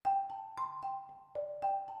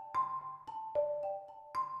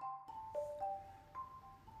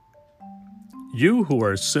You who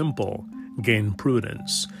are simple, gain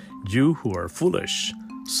prudence. You who are foolish,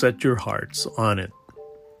 set your hearts on it.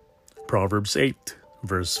 Proverbs 8,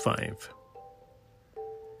 verse 5.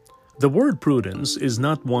 The word prudence is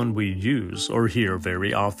not one we use or hear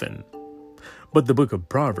very often, but the book of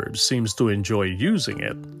Proverbs seems to enjoy using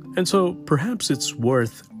it, and so perhaps it's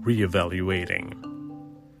worth reevaluating.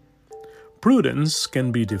 Prudence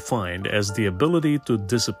can be defined as the ability to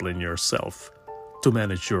discipline yourself, to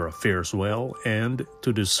manage your affairs well, and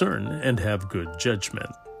to discern and have good judgment.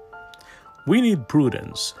 We need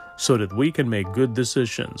prudence so that we can make good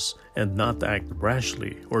decisions and not act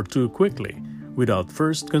rashly or too quickly without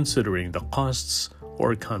first considering the costs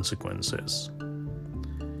or consequences.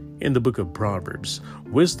 In the book of Proverbs,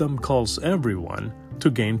 wisdom calls everyone to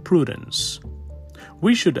gain prudence.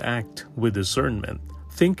 We should act with discernment,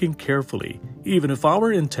 thinking carefully, even if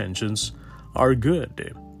our intentions are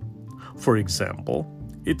good. For example,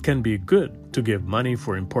 it can be good to give money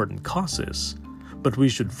for important causes, but we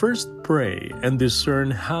should first pray and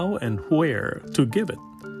discern how and where to give it,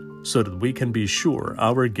 so that we can be sure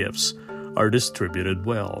our gifts are distributed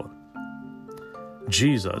well.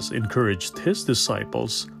 Jesus encouraged his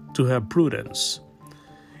disciples to have prudence.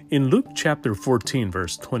 In Luke chapter 14,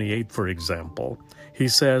 verse 28, for example, he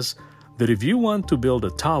says that if you want to build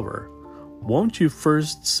a tower, won't you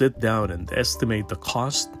first sit down and estimate the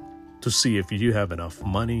cost to see if you have enough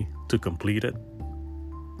money to complete it?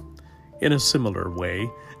 In a similar way,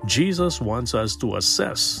 Jesus wants us to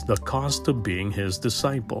assess the cost of being his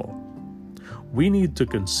disciple. We need to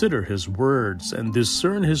consider his words and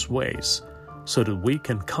discern his ways so that we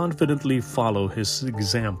can confidently follow his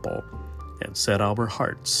example and set our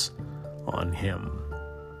hearts on him.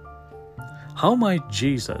 How might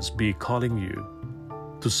Jesus be calling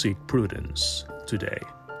you to seek prudence today?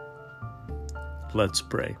 Let's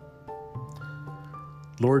pray.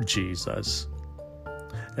 Lord Jesus,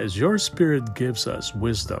 as your Spirit gives us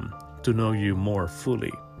wisdom to know you more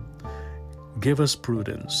fully, give us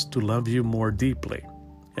prudence to love you more deeply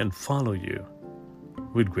and follow you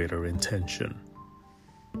with greater intention.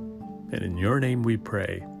 And in your name we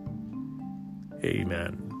pray.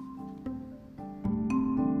 Amen.